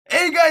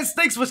Hey guys,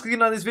 thanks for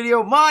clicking on this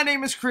video. My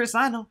name is Chris.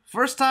 I know,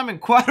 first time in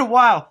quite a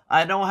while,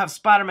 I don't have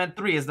Spider-Man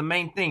 3 as the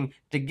main thing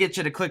to get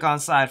you to click on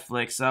side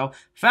flick. So,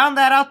 found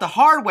that out the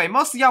hard way.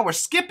 Most of y'all were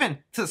skipping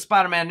to the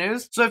Spider-Man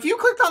news. So if you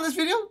clicked on this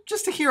video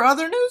just to hear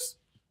other news,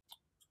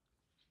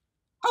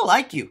 I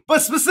like you.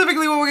 But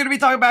specifically what we're going to be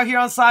talking about here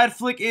on Side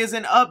Flick is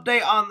an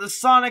update on the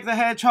Sonic the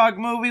Hedgehog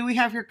movie. We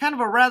have here kind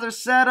of a rather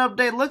sad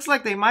update. Looks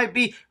like they might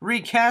be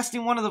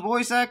recasting one of the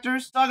voice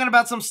actors. Talking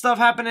about some stuff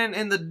happening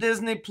in the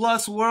Disney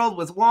Plus world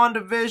with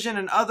Wandavision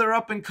and other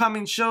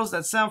up-and-coming shows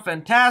that sound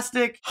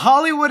fantastic.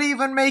 Hollywood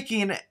even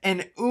making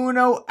an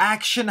Uno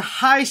action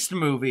heist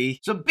movie.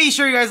 So be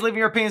sure you guys leave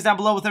your opinions down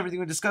below with everything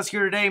we discuss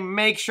here today.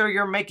 Make sure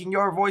you're making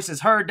your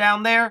voices heard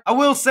down there. I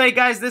will say,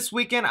 guys, this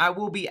weekend I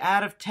will be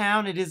out of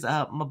town. It is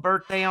my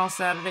birthday on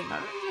Saturday. Now,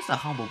 just a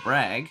humble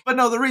brag. But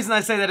no, the reason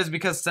I say that is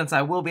because since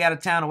I will be out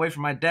of town away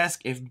from my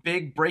desk, if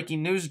big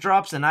breaking news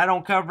drops and I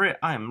don't cover it,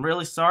 I am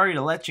really sorry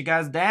to let you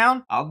guys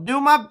down. I'll do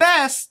my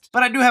best,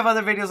 but I do have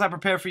other videos I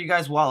prepare for you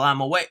guys while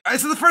I'm away.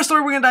 Alright, so the first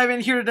story we're gonna dive in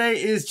here today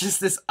is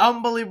just this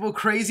unbelievable,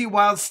 crazy,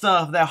 wild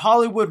stuff that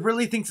Hollywood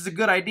really thinks is a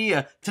good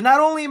idea to not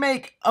only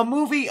make a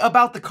movie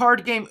about the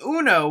card game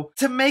Uno,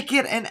 to make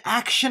it an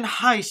action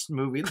heist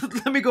movie.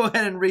 Let me go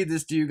ahead and read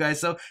this to you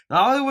guys. So, the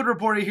Hollywood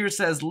Reporter here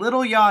says,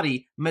 Little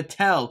Yachty,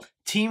 Mattel,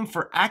 team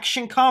for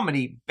action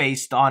comedy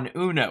based on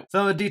Uno.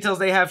 Some of the details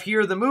they have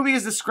here: the movie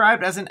is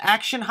described as an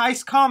action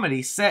heist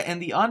comedy set in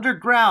the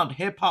underground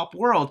hip-hop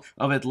world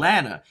of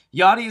Atlanta.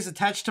 Yachty is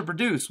attached to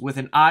produce with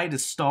an eye to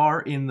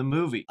star in the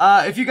movie.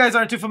 If you guys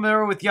aren't too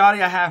familiar with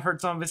Yachty, I have heard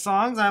some of his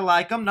songs. I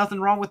like them. Nothing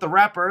wrong with the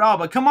rapper at all.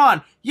 But come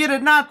on, you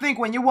did not think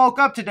when you woke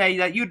up today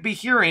that you'd be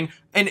hearing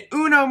an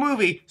Uno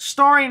movie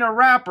starring a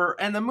rapper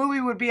and the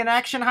movie would be an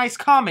action heist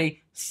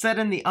comedy set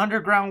in the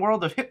underground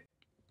world of hip.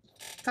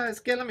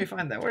 Let me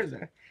find that. Where is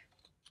that?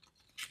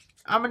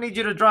 I'm gonna need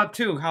you to draw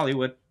two,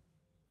 Hollywood.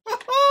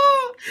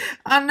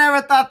 I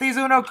never thought these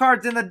Uno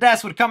cards in the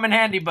desk would come in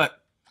handy,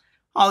 but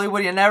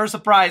Hollywood, you never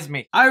surprised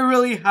me. I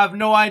really have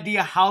no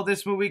idea how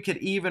this movie could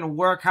even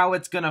work, how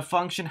it's gonna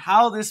function,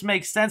 how this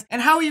makes sense,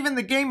 and how even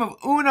the game of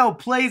Uno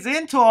plays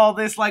into all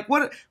this. Like,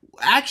 what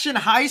action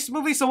heist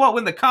movie? So what,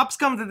 when the cops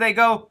come, did they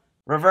go,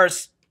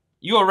 reverse,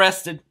 you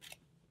arrested?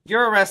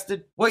 You're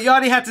arrested. What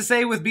Yachty had to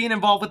say with being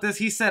involved with this,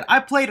 he said, I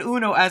played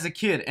Uno as a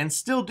kid and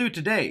still do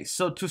today.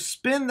 So to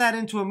spin that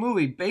into a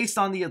movie based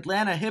on the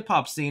Atlanta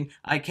hip-hop scene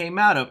I came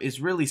out of is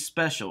really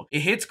special. It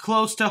hits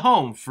close to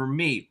home for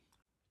me.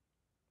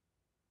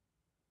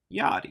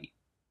 Yachty.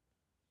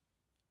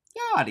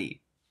 Yachty.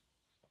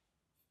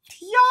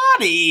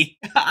 Yachty!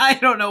 I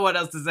don't know what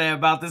else to say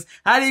about this.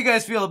 How do you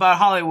guys feel about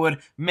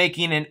Hollywood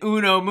making an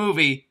Uno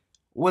movie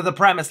with a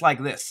premise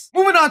like this?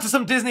 Moving on to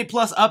some Disney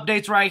Plus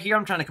updates right here.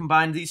 I'm trying to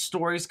combine these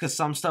stories because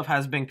some stuff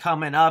has been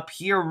coming up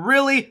here.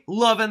 Really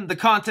loving the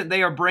content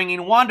they are bringing.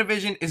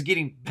 WandaVision is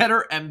getting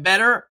better and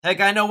better. Heck,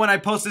 I know when I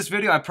post this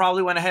video, I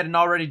probably went ahead and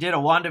already did a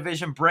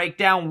WandaVision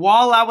breakdown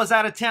while I was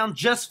out of town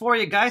just for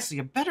you guys, so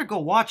you better go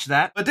watch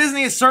that. But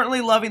Disney is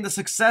certainly loving the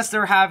success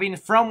they're having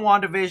from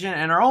WandaVision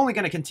and are only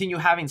going to continue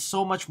having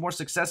so much more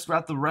success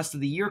throughout the rest of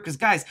the year because,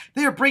 guys,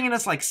 they are bringing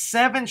us like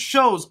 7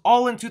 shows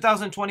all in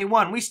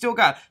 2021. We still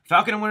got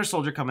Falcon and Winter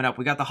Soldier coming up.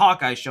 We got the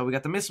Hawkeye show. We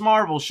got the Miss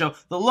Marvel show.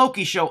 The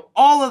Loki show.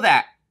 All of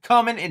that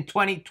coming in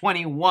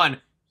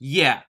 2021.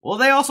 Yeah. Well,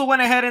 they also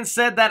went ahead and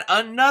said that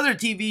another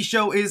TV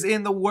show is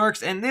in the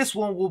works, and this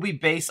one will be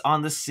based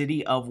on the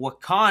city of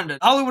Wakanda.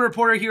 The Hollywood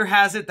Reporter here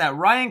has it that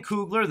Ryan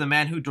Coogler, the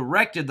man who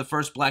directed the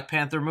first Black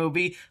Panther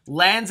movie,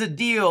 lands a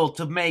deal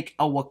to make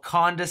a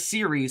Wakanda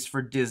series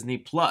for Disney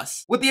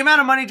Plus. With the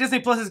amount of money Disney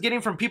Plus is getting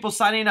from people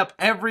signing up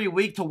every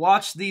week to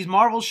watch these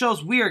Marvel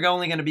shows, we are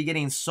only going to be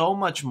getting so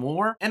much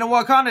more. And a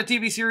Wakanda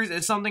TV series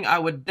is something I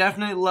would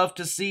definitely love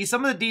to see.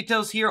 Some of the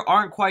details here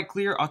aren't quite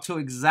clear as to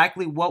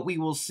exactly what we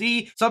will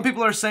see. Some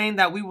people are saying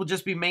that we will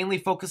just be mainly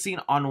focusing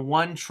on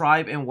one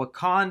tribe in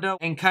Wakanda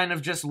and kind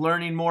of just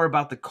learning more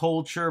about the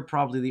culture,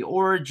 probably the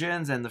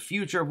origins and the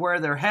future of where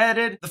they're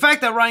headed. The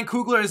fact that Ryan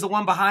Coogler is the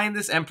one behind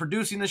this and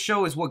producing the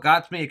show is what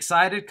got me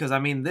excited because, I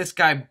mean, this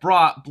guy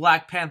brought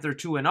Black Panther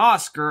to an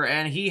Oscar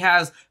and he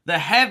has the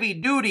heavy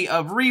duty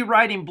of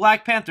rewriting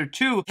Black Panther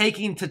 2,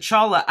 taking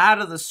T'Challa out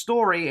of the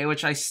story,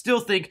 which I still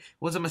think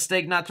was a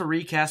mistake not to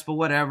recast, but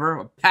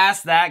whatever.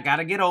 Past that,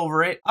 gotta get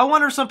over it. I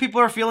wonder if some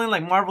people are feeling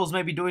like Marvel's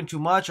maybe doing too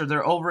much or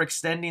they're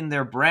overextending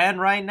their brand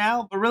right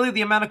now. But really,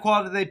 the amount of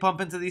quality they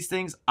pump into these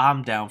things,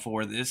 I'm down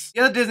for this.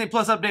 The other Disney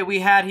Plus update we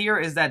had here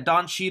is that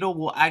Don Cheadle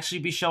will actually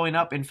be showing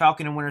up in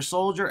Falcon and Winter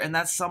Soldier, and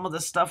that's some of the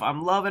stuff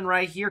I'm loving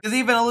right here. Because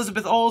even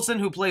Elizabeth Olsen,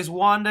 who plays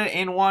Wanda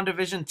in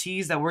WandaVision,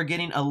 teased that we're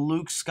getting a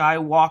Luke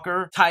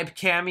Skywalker type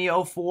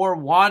cameo for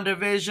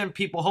WandaVision.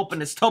 People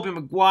hoping it's Tobey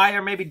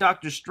Maguire, maybe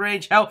Doctor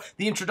Strange. Hell,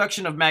 the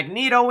introduction of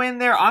Magneto in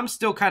there. I'm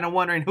still kind of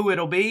wondering who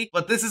it'll be.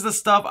 But this is the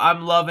stuff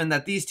I'm loving,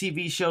 that these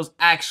TV shows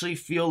actually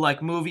feel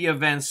like movie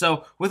events.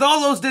 So with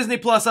all those Disney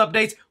Plus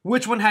updates,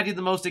 which one had you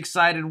the most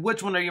excited?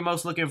 Which one are you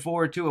most looking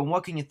forward to? And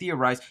what can you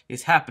theorize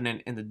is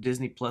happening in the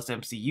Disney Plus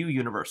MCU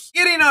universe?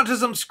 Getting on to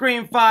some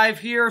Scream 5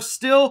 here.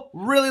 Still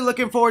really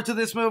looking forward to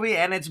this movie,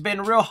 and it's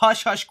been real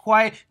hush-hush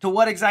quiet to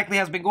what exactly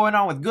has been going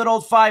on with good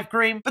old 5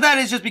 Cream. But that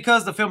is just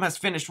because the film has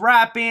finished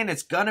wrapping.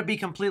 It's gonna be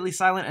completely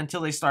silent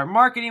until they start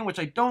marketing, which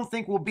I don't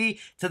think will be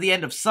to the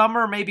end of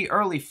summer, maybe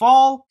early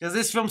fall, because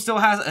this film still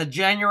has a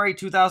January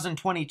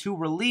 2022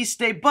 release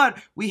date.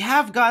 But we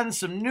have gotten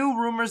some new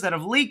rumors that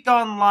have leaked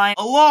online,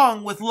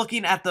 along with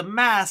looking at the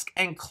mask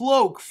and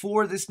cloak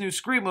for this new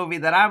Scream movie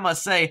that I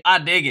must say, I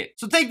dig it.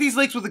 So take these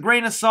leaks with a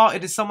grain of salt.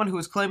 It is someone who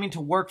is claiming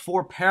to work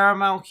for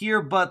Paramount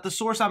here, but the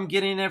source I'm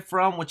getting it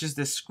from, which is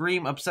this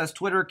Scream obsessed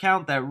Twitter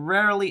account that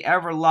rarely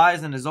ever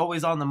lies and is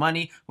always on the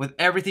money with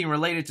everything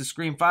related to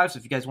Scream 5, so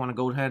if you guys want to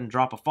go ahead and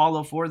drop a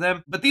follow for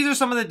them. But these are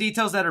some of the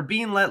details that are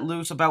being let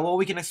loose about what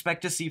we can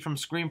expect to see from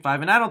Scream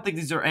 5, and I don't think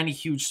these are any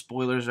huge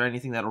spoilers or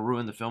anything that'll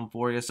ruin the film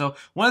for you. So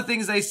one of the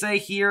things they say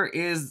here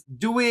is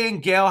Dewey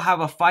and Gale have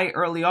a fight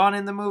early on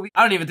in the movie.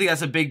 I don't even think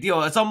that's a big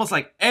deal. It's almost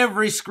like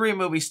every Scream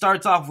movie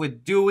starts off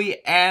with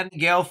Dewey and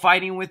Gale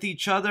fighting with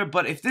each other,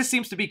 but if this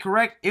seems to be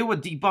correct, it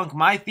would debunk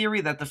my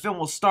theory that the film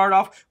will start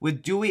off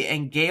with Dewey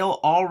and Gale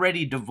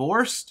already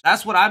divorced.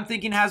 That's what I'm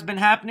thinking has been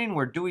happening,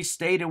 where Dewey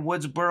stayed in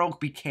Woodsboro,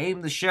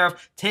 became the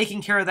sheriff,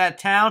 taking care of that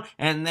town,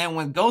 and then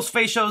when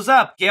Ghostface shows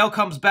up, Gale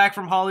comes back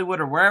from Hollywood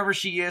or wherever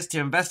she is to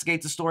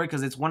investigate the story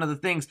because it's one of the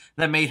things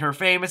that made her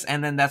famous,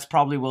 and then that's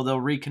probably where they'll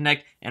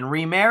reconnect and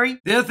remarry.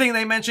 The other thing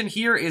they mention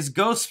here is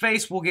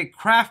Ghostface will get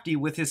crafty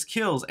with his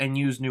kills and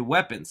use new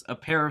weapons. A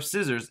pair of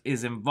scissors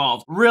is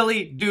involved.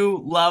 Really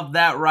do love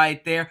that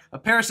right there. A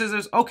pair of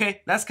scissors,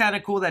 okay, that's kind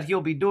of cool that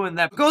he'll be doing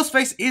that. But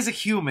Ghostface is a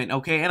human,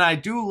 okay, and I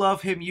do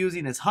love him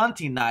using his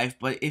hunting knife,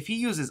 but if he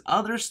uses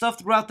other stuff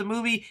throughout the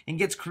movie and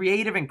gets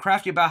creative and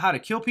crafty about how to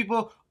kill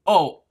people,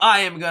 oh,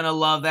 I am gonna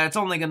love that. It's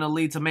only gonna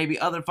lead to maybe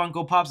other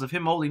Funko Pops of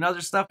him holding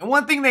other stuff. And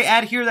one thing they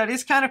add here that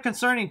is kind of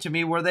concerning to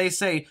me, where they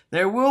say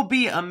there will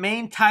be a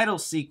main title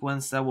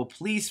sequence that will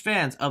please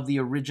fans of the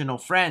original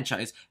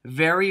franchise.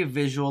 Very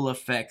visual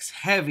effects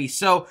heavy.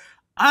 So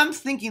I'm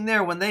thinking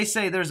there, when they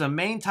say there's a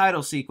main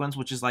title sequence,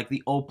 which is like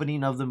the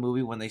opening of the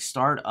movie when they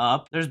start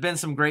up. There's been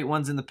some great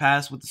ones in the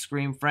past with the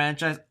Scream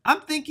franchise.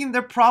 I'm thinking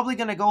they're probably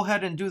going to go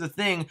ahead and do the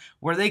thing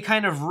where they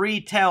kind of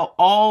retell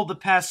all the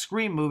past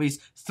Scream movies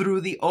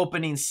through the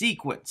opening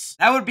sequence.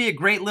 That would be a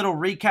great little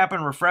recap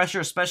and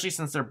refresher, especially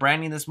since they're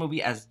branding this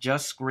movie as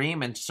just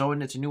Scream and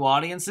showing it to new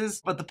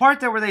audiences. But the part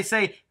there where they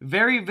say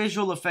very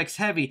visual effects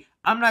heavy,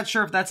 I'm not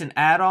sure if that's an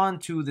add-on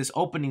to this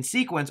opening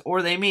sequence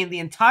or they mean the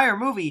entire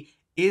movie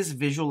is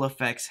visual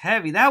effects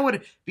heavy. That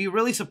would be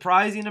really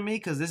surprising to me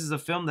because this is a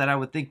film that I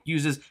would think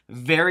uses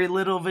very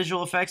little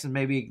visual effects and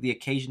maybe the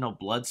occasional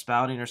blood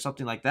spouting or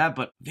something like that,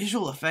 but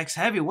visual effects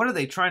heavy, what are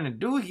they trying to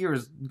do here?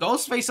 Is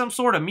Ghostface some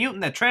sort of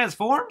mutant that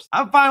transforms?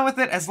 I'm fine with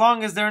it as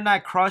long as they're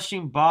not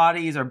crushing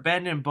bodies or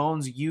bending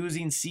bones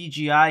using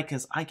CGI,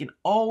 because I can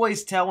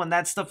always tell when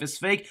that stuff is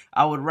fake.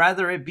 I would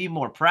rather it be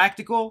more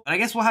practical, but I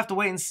guess we'll have to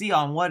wait and see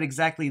on what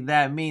exactly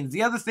that means.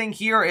 The other thing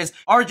here is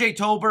RJ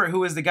Tolbert,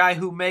 who is the guy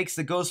who makes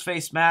the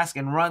Ghostface mask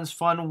and runs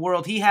Fun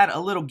World. He had a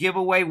little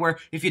giveaway where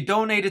if you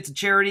donated to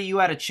charity, you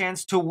had a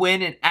chance to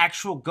win an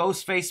actual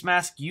Ghostface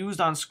mask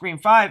used on Scream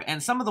 5,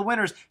 and some of the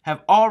winners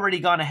have already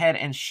gone ahead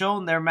and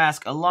shown their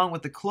mask along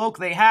with the cloak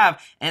they have,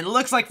 and it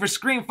looks like for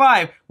Scream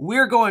 5,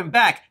 we're going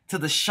back to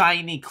the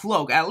shiny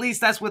cloak. At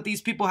least that's what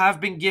these people have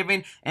been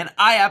given, and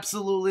I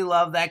absolutely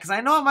love that, because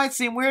I know it might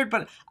seem weird,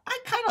 but I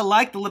kind of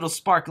like the little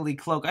sparkly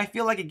cloak. I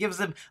feel like it gives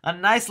them a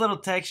nice little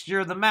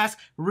texture. The mask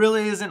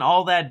really isn't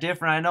all that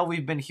different. I know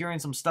we've been hearing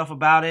some stuff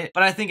about it,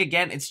 but I think,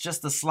 again, it's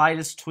just the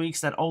slightest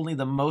tweaks that only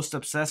the most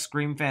obsessed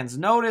Scream fans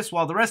notice,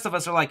 while the rest of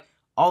us are like,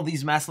 all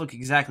these masks look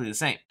exactly the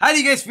same. How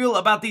do you guys feel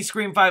about these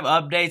Scream 5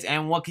 updates,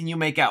 and what can you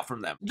make out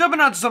from them? Jumping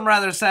on to some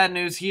rather sad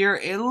news here,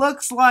 it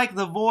looks like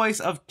the voice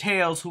of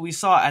Tails, who we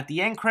saw at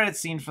the end credits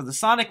scene for the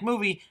Sonic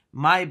movie,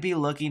 might be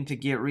looking to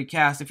get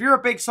recast. If you're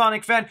a big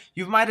Sonic fan,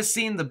 you might have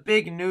seen the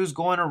big news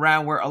going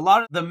around where a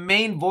lot of the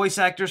main voice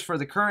actors for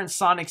the current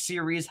Sonic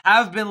series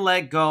have been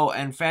let go,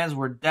 and fans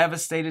were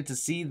devastated to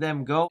see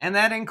them go. And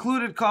that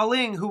included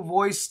Colleen, who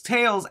voiced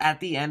Tails at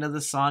the end of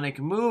the Sonic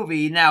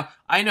movie. Now,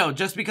 I know,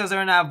 just because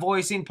they're not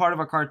voicing part of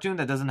a cartoon,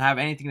 that doesn't have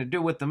anything to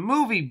do with the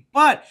movie,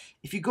 but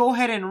if you go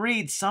ahead and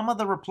read some of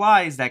the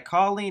replies that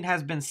Colleen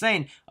has been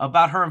saying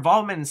about her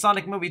involvement in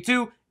Sonic Movie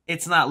 2,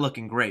 it's not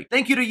looking great.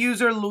 Thank you to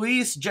user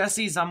Luis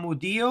Jesse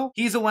Zamudio.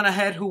 He's the one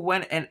ahead who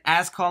went and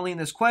asked Colleen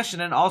this question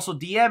and also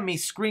DM'd me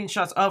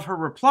screenshots of her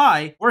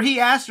reply where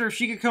he asked her if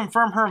she could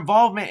confirm her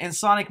involvement in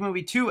Sonic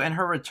Movie 2 and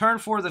her return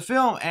for the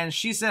film, and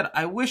she said,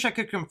 "I wish I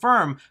could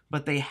confirm,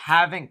 but they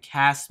haven't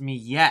cast me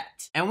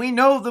yet." And we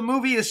know the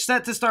movie is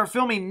set to start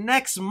filming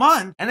next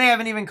month, and they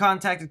haven't even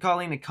contacted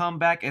Colleen to come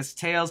back as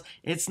Tails.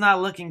 It's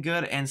not looking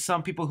good, and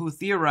some people who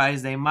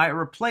theorize they might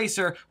replace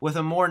her with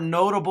a more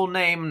notable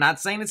name. I'm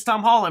not saying it's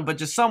Tom Holland, villain, but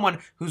just someone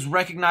who's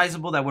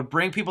recognizable that would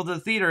bring people to the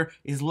theater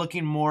is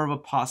looking more of a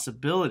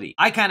possibility.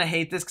 I kind of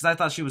hate this because I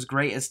thought she was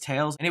great as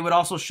Tails, and it would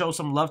also show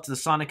some love to the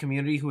Sonic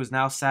community, who is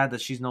now sad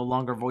that she's no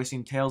longer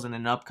voicing Tails in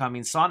an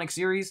upcoming Sonic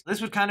series.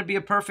 This would kind of be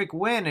a perfect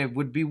win. It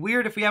would be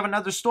weird if we have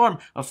another storm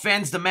of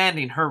fans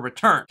demanding her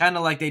return, kind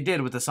of like they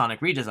did with the Sonic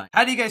redesign.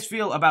 How do you guys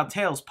feel about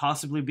Tails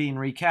possibly being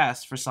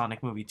recast for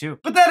Sonic Movie 2?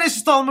 But that is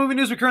just all the movie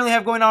news we currently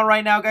have going on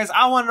right now, guys.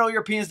 I want to know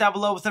your opinions down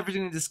below with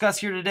everything we discussed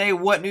here today.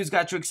 What news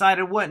got you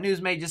excited? What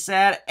news made you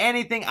sad?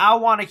 Anything, I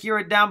want to hear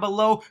it down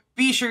below.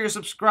 Be sure you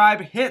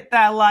subscribe, hit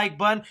that like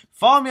button,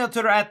 follow me on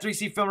Twitter at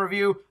 3C Film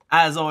Review.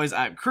 As always,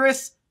 I'm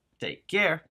Chris. Take care.